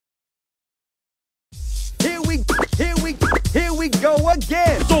go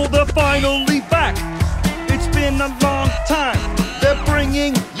again. So they're finally back. It's been a long time. They're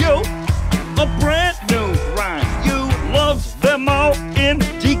bringing you a brand new rhyme. You loved them all in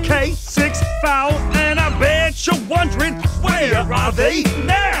DK6 Foul, and I bet you're wondering, where are they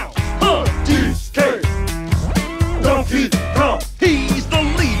now? DK Donkey Kong. He's the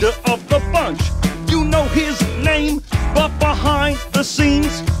leader of the bunch. You know his name, but behind the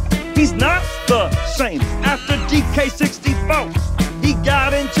scenes, he's not the same. After DK64, he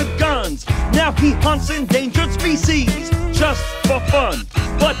got into guns. Now he hunts endangered species just for fun.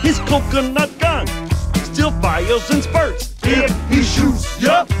 But his coconut gun still fires in spurts. If he shoots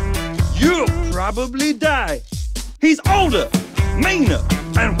you, you'll probably die. He's older, meaner,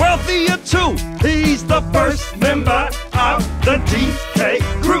 and wealthier too. He's the first member of the DK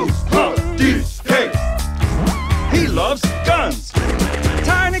crew. DK. He loves guns.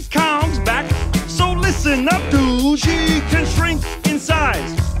 Tiny Kong's back, so listen up, dude. She can shrink in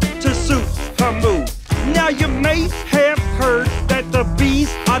size to suit her mood. Now you may have heard that the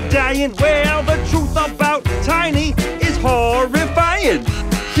bees are dying. Well, the truth about Tiny is horrifying.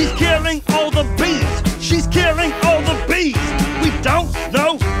 She's killing all the bees. She's killing all the bees. We don't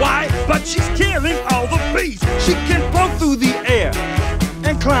know why, but she's killing all the bees. She can float through the air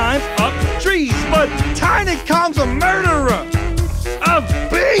and climb up trees, but Tiny Kong's a murderer of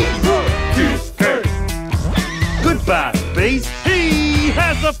bees. Goodbye, bees. He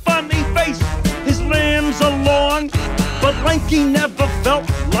has a funny face. His limbs are long, but Lanky never felt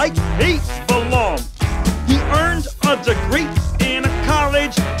like he belonged. He earned a degree in a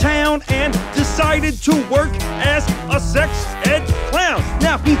college town and decided to work as a sex ed clown.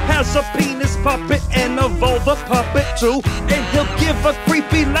 Now he has a penis puppet and a vulva puppet too, and he'll give a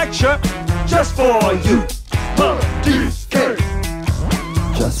creepy lecture just for you. DK.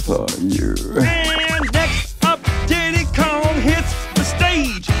 Just for you. And next up, Diddy Kong hits the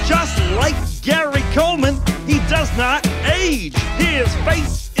stage. Just like Gary Coleman, he does not age. His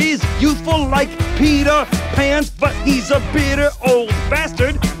face is youthful like Peter Pan's, but he's a bitter old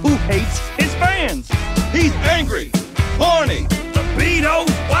bastard who hates his fans. He's angry, horny, the libido's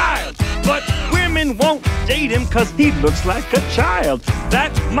wild, but women won't date him cause he looks like a child.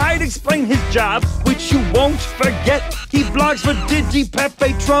 That might explain his job, which you won't forget. He blogs for Diddy,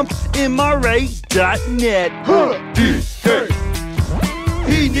 Pepe, Trump, MRA.net.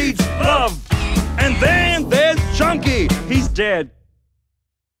 He needs love. And then there's Chunky. He's dead.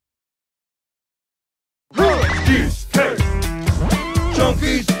 DK.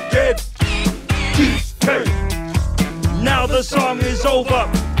 Chunky's dead. DK. Now the song is over.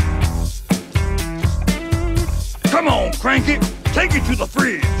 Come on, Cranky. Take it to the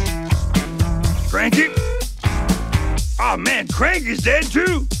fridge. Cranky. Oh man, Cranky's dead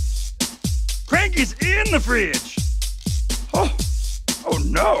too. Cranky's in the fridge. Oh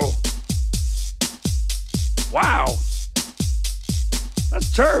no. Wow.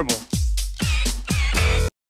 That's terrible.